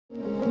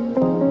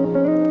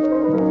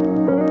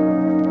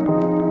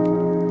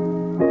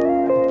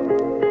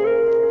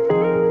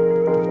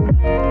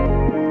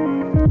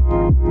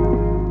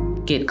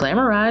Get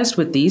glamorized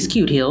with these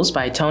cute heels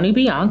by Tony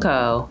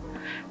Bianco.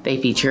 They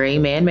feature a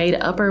man-made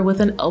upper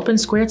with an open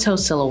square toe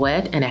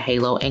silhouette and a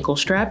halo ankle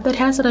strap that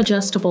has an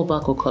adjustable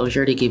buckle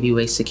closure to give you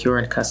a secure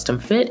and custom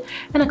fit,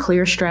 and a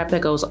clear strap that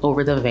goes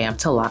over the vamp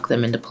to lock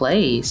them into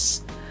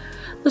place.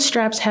 The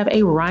straps have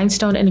a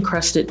rhinestone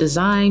encrusted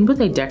design with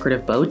a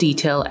decorative bow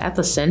detail at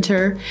the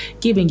center,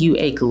 giving you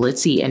a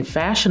glitzy and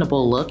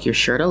fashionable look you're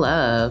sure to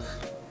love.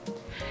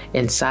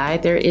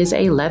 Inside, there is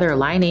a leather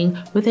lining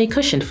with a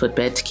cushioned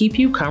footbed to keep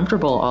you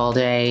comfortable all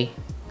day.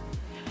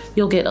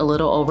 You'll get a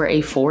little over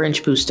a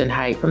 4-inch boost in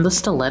height from the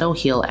stiletto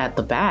heel at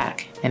the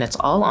back, and it's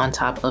all on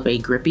top of a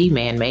grippy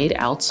man-made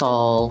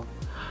outsole.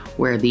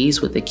 Wear these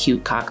with a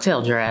cute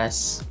cocktail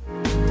dress.